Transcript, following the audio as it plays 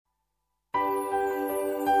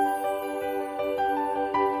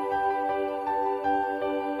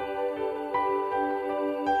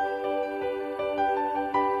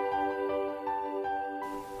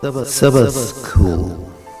Sabbath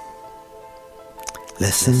School.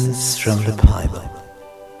 Lessons from the Bible.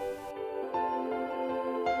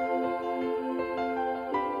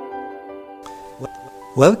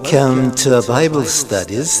 Welcome to our Bible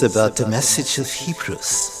studies about the message of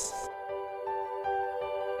Hebrews.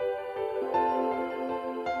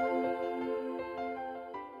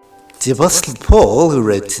 The Apostle Paul, who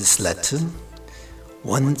wrote this letter,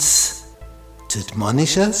 wants to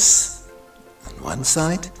admonish us on one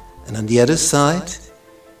side, and on the other side,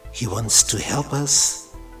 he wants to help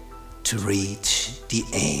us to reach the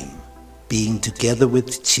aim, being together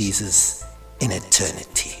with Jesus in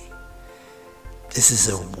eternity. This is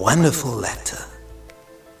a wonderful letter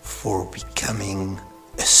for becoming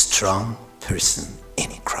a strong person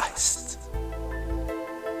in Christ.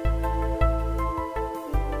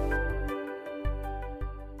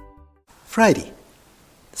 Friday,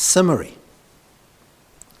 summary.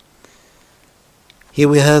 Here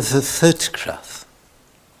we have a photograph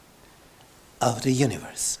of the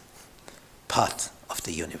universe, part of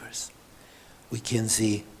the universe. We can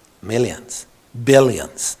see millions,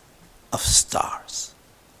 billions of stars,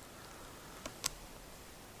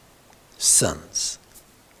 suns,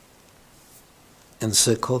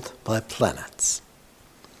 encircled by planets.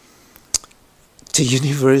 The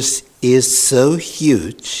universe is so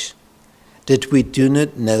huge that we do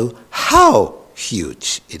not know how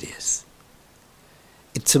huge it is.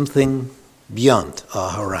 It's something beyond our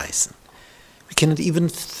horizon. We cannot even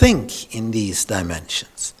think in these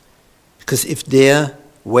dimensions. Because if there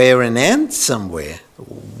were an end somewhere,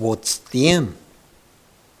 what's the end?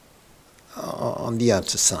 On the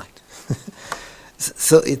outer side.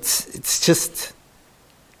 So it's just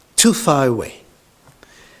too far away.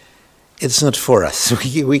 It's not for us.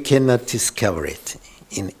 We cannot discover it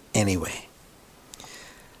in any way.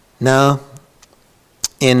 Now,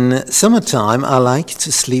 in summertime, I like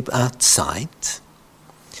to sleep outside.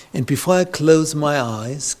 And before I close my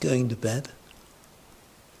eyes going to bed,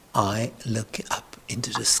 I look up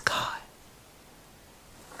into the sky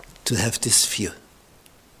to have this view.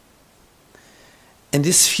 And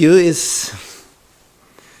this view is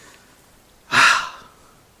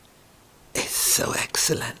it's so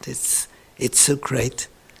excellent. It's so great.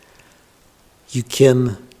 You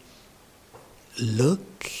can look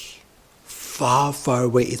far, far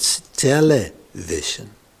away. It's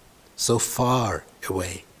television, so far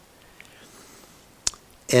away.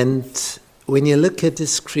 And when you look at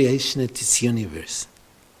this creation, at this universe,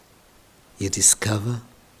 you discover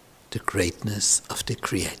the greatness of the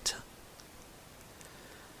Creator.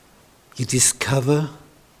 You discover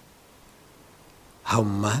how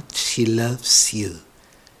much He loves you,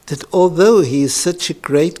 that although He is such a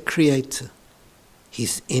great Creator,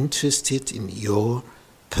 He's interested in your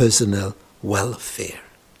personal welfare.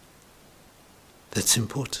 That's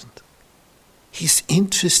important. He's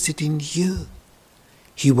interested in you.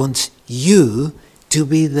 He wants you to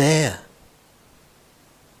be there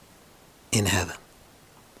in heaven.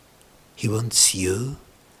 He wants you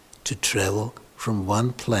to travel from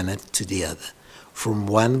one planet to the other, from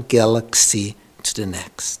one galaxy to the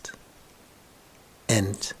next,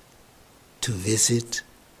 and to visit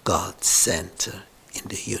God's center in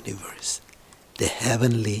the universe, the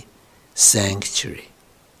heavenly sanctuary.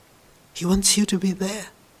 He wants you to be there.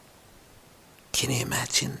 Can you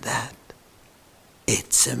imagine that?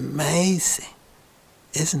 It's amazing,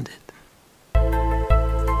 isn't it?